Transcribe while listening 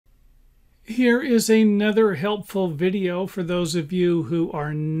Here is another helpful video for those of you who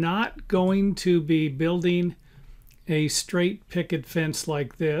are not going to be building a straight picket fence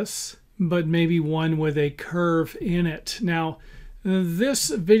like this, but maybe one with a curve in it. Now, this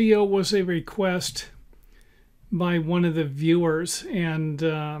video was a request by one of the viewers, and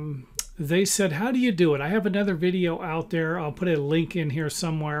they said, how do you do it? I have another video out there. I'll put a link in here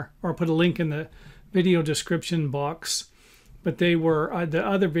somewhere, or put a link in the video description box. But they were, the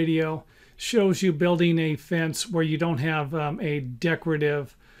other video shows you building a fence where you don't have a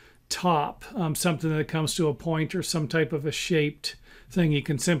decorative top, something that comes to a point or some type of a shaped thing. You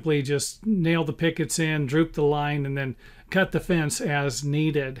can simply just nail the pickets in, droop the line, and then cut the fence as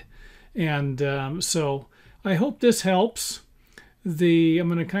needed. And so I hope this helps. I'm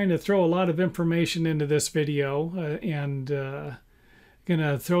going to kind of throw a lot of information into this video and going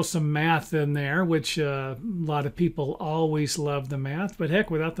to throw some math in there, which a lot of people always love the math. But heck,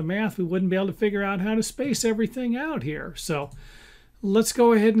 without the math, we wouldn't be able to figure out how to space everything out here. So let's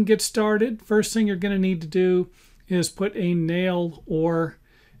go ahead and get started. First thing you're going to need to do is put a nail or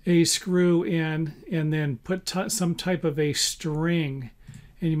a screw in, and then put some type of a string.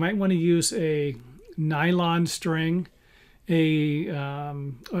 And you might want to use a nylon string, a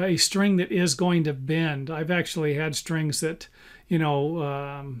string that is going to bend. I've actually had strings that, you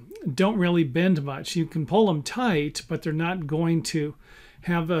know, don't really bend much. You can pull them tight, but they're not going to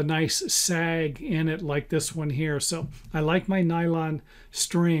have a nice sag in it like this one here. So I like my nylon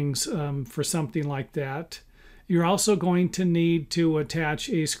strings for something like that. You're also going to need to attach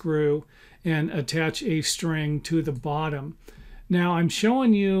a screw and attach a string to the bottom. Now I'm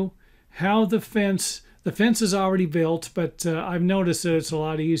showing you how the fence is already built, but I've noticed that it's a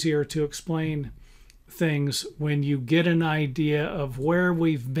lot easier to explain things when you get an idea of where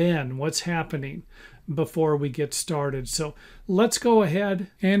we've been, what's happening before we get started. So let's go ahead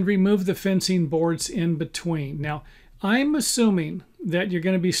and remove the fencing boards in between. Now, I'm assuming that you're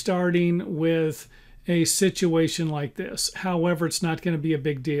going to be starting with a situation like this. However, it's not going to be a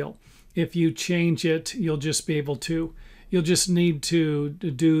big deal. If you change it, you'll just need to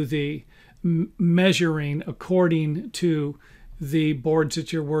do the measuring according to the boards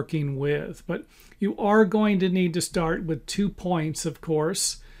that you're working with. But you are going to need to start with 2 points, of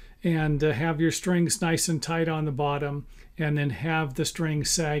course, and have your strings nice and tight on the bottom, and then have the string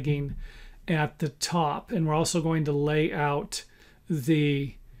sagging at the top. And we're also going to lay out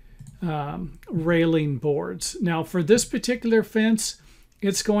the railing boards. Now for this particular fence,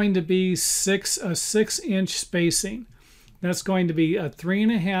 it's going to be a 6-inch spacing. That's going to be a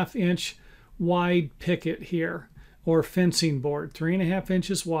 3.5-inch wide picket here, or fencing board, 3.5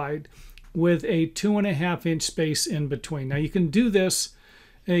 inches wide with a 2.5-inch space in between. Now you can do this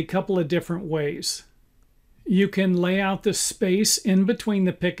a couple of different ways. You can lay out the space in between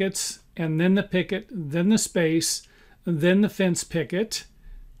the pickets, and then the picket, then the space, then the fence picket.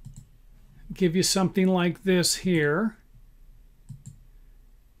 Give you something like this here.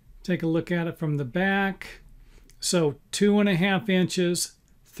 Take a look at it from the back. So 2.5 inches,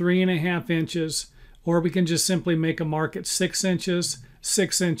 3.5 inches, or we can just simply make a mark at 6 inches,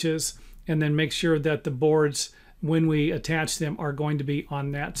 6 inches, and then make sure that the boards, when we attach them, are going to be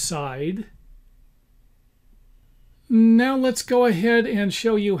on that side. Now let's go ahead and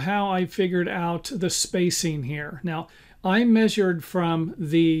show you how I figured out the spacing here. Now I measured from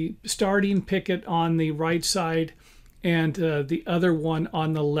the starting picket on the right side and the other one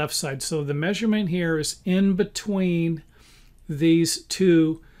on the left side. So the measurement here is in between these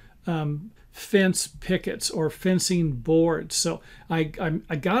two fence pickets or fencing boards. So I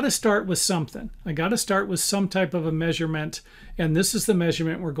got to start with something. I got to start with some type of a measurement, and this is the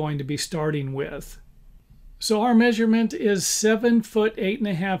measurement we're going to be starting with. So our measurement is 7 foot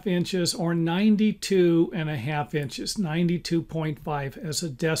 8.5 inches, or 92.5 inches, 92.5 as a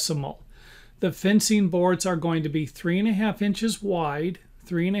decimal. The fencing boards are going to be 3.5 inches wide,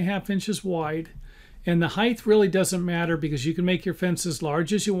 3.5 inches wide. And the height really doesn't matter, because you can make your fence as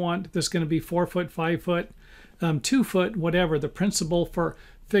large as you want. This is going to be 4 foot, 5 foot, 2 foot, whatever. The principle for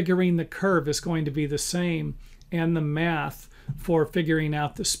figuring the curve is going to be the same, and the math for figuring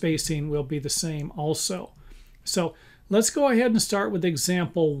out the spacing will be the same also. So let's go ahead and start with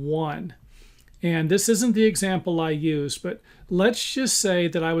example 1. And this isn't the example I used, but let's just say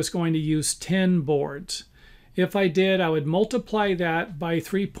that I was going to use 10 boards. If I did, I would multiply that by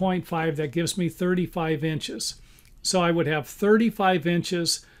 3.5. That gives me 35 inches. So I would have 35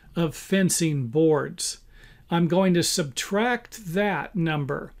 inches of fencing boards. I'm going to subtract that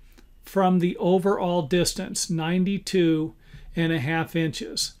number from the overall distance, 92.5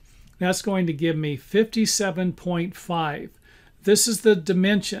 inches. That's going to give me 57.5. This is the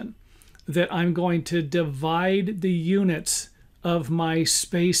dimension. that I'm going to divide the units of my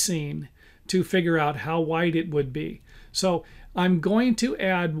spacing to figure out how wide it would be. So I'm going to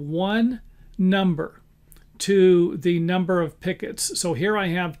add one number to the number of pickets. So here I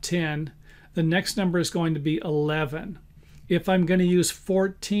have 10. The next number is going to be 11. If I'm going to use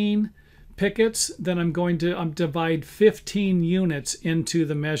 14 pickets, then I'm going to divide 15 units into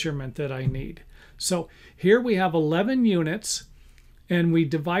the measurement that I need. So here we have 11 units, and we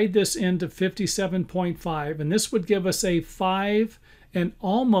divide this into 57.5, and this would give us a 5 and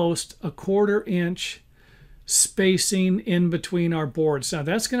almost a 1/4 inch spacing in between our boards. Now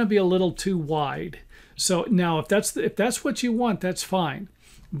that's going to be a little too wide. So now if that's what you want, that's fine.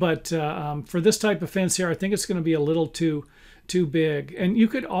 But for this type of fence here, I think it's going to be a little too big. And you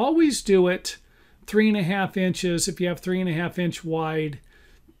could always do it 3.5 inches if you have 3.5 inch wide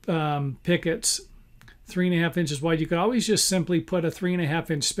pickets. 3.5 inches wide. You could always just simply put a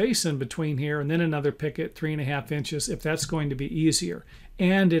 3.5 inch space in between here and then another picket 3.5 inches if that's going to be easier.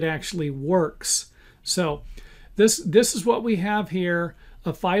 And it actually works. So this is what we have here,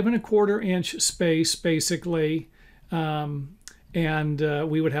 a 5 1/4 inch space basically, and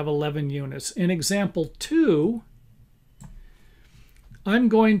we would have 11 units. In example 2, I'm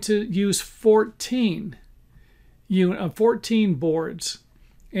going to use 14 boards.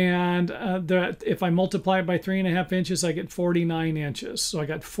 And if I multiply it by 3.5 inches, I get 49 inches. So I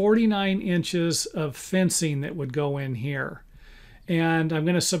got 49 inches of fencing that would go in here. And I'm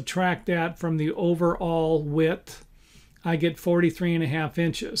going to subtract that from the overall width. I get 43.5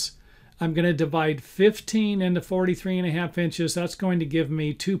 inches. I'm going to divide 15 into 43.5 inches. That's going to give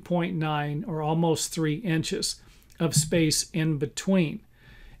me 2.9 or almost 3 inches of space in between.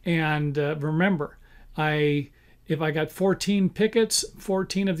 And remember, if I got 14 pickets,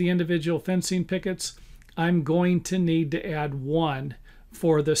 14 of the individual fencing pickets, I'm going to need to add 1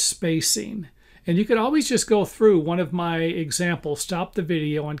 for the spacing. And you could always just go through one of my examples, stop the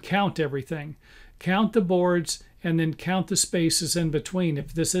video and count everything. Count the boards and then count the spaces in between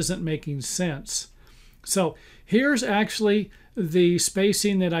if this isn't making sense. So here's actually the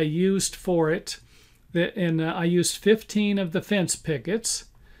spacing that I used for it. And I used 15 of the fence pickets.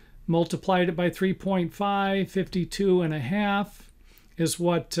 Multiplied it by 3.5, 52.5 is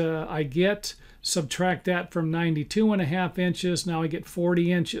what I get. Subtract that from 92.5 inches. Now I get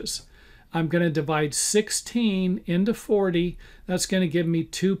 40 inches. I'm going to divide 16 into 40. That's going to give me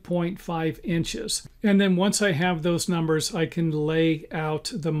 2.5 inches. And then once I have those numbers, I can lay out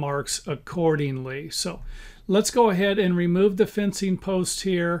the marks accordingly. So let's go ahead and remove the fencing post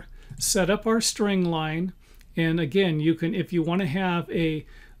here, set up our string line. And again, you can, if you want to have a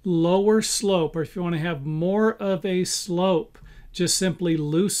lower slope, or if you want to have more of a slope, just simply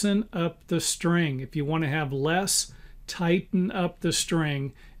loosen up the string. If you want to have less, tighten up the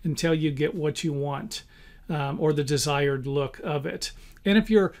string until you get what you want, or the desired look of it. And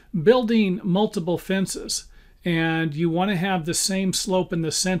if you're building multiple fences and you want to have the same slope in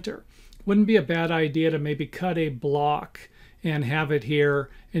the center, wouldn't be a bad idea to maybe cut a block and have it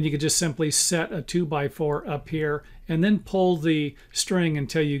here, and you could just simply set a 2x4 up here and then pull the string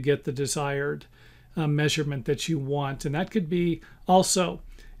until you get the desired measurement that you want. And that could be also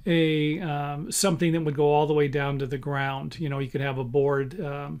a something that would go all the way down to the ground. You know, you could have a board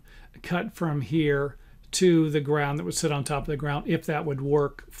cut from here to the ground that would sit on top of the ground, if that would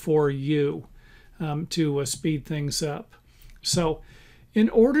work for you to speed things up. So in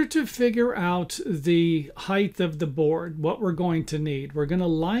order to figure out the height of the board, what we're going to need, we're going to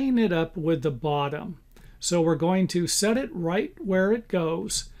line it up with the bottom. So we're going to set it right where it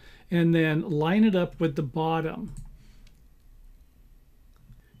goes and then line it up with the bottom.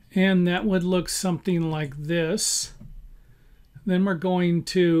 And that would look something like this. Then we're going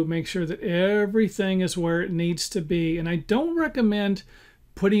to make sure that everything is where it needs to be. And I don't recommend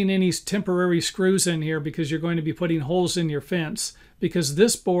putting any temporary screws in here because you're going to be putting holes in your fence, because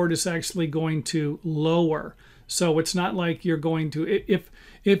this board is actually going to lower. So it's not like you're going to,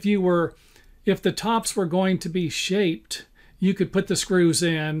 if the tops were going to be shaped, you could put the screws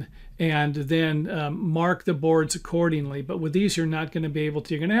in and then mark the boards accordingly. But with these, you're not going to be able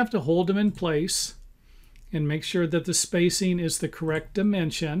to. You're going to have to hold them in place and make sure that the spacing is the correct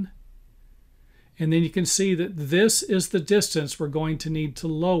dimension. And then you can see that this is the distance we're going to need to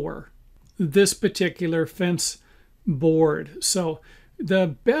lower this particular fence board. So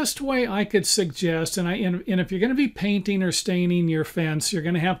the best way I could suggest, and if you're going to be painting or staining your fence, you're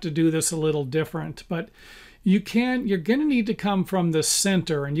going to have to do this a little different. But you're going to need to come from the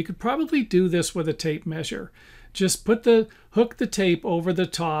center, and you could probably do this with a tape measure. Just hook the tape over the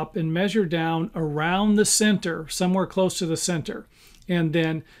top and measure down around the center, somewhere close to the center. and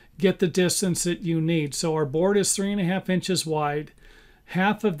then get the distance that you need. So our board is 3.5 inches wide.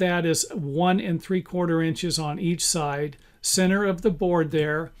 Half of that is 1 3/4 inches on each side, center of the board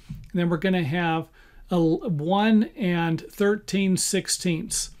there. And then we're going to have a 1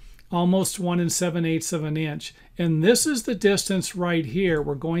 13/16, almost 1 7/8 of an inch. And this is the distance right here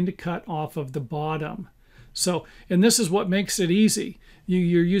we're going to cut off of the bottom. So, and this is what makes it easy.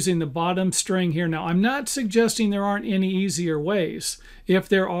 You're using the bottom string here. Now, I'm not suggesting there aren't any easier ways. If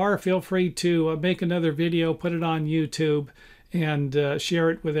there are, feel free to make another video, put it on YouTube, and share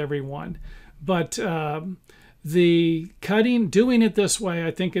it with everyone. But the cutting, doing it this way,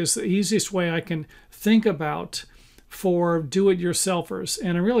 I think is the easiest way I can think about for do-it-yourselfers.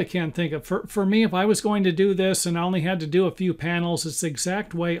 And I really can't think of, for me, if I was going to do this and I only had to do a few panels, it's the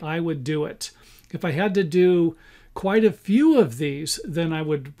exact way I would do it. If I had to do quite a few of these, then I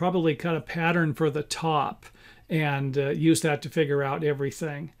would probably cut a pattern for the top and use that to figure out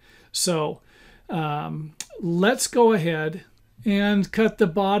everything. So let's go ahead and cut the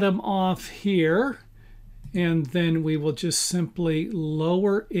bottom off here, and then we will just simply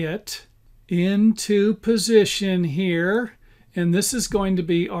lower it into position here, and this is going to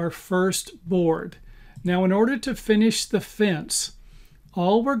be our first board. Now, in order to finish the fence,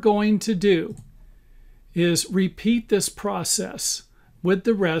 all we're going to do is repeat this process with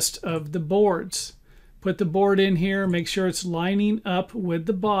the rest of the boards. Put the board in here, make sure it's lining up with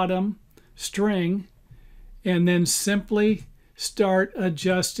the bottom string, and then simply start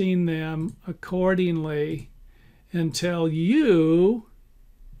adjusting them accordingly until you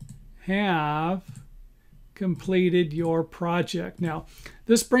have completed your project. Now,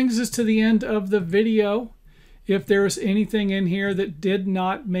 this brings us to the end of the video. If there's anything in here that did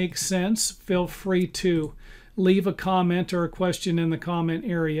not make sense, feel free to leave a comment or a question in the comment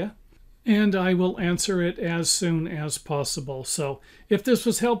area, and I will answer it as soon as possible. So if this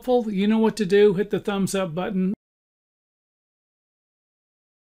was helpful, you know what to do. Hit the thumbs up button.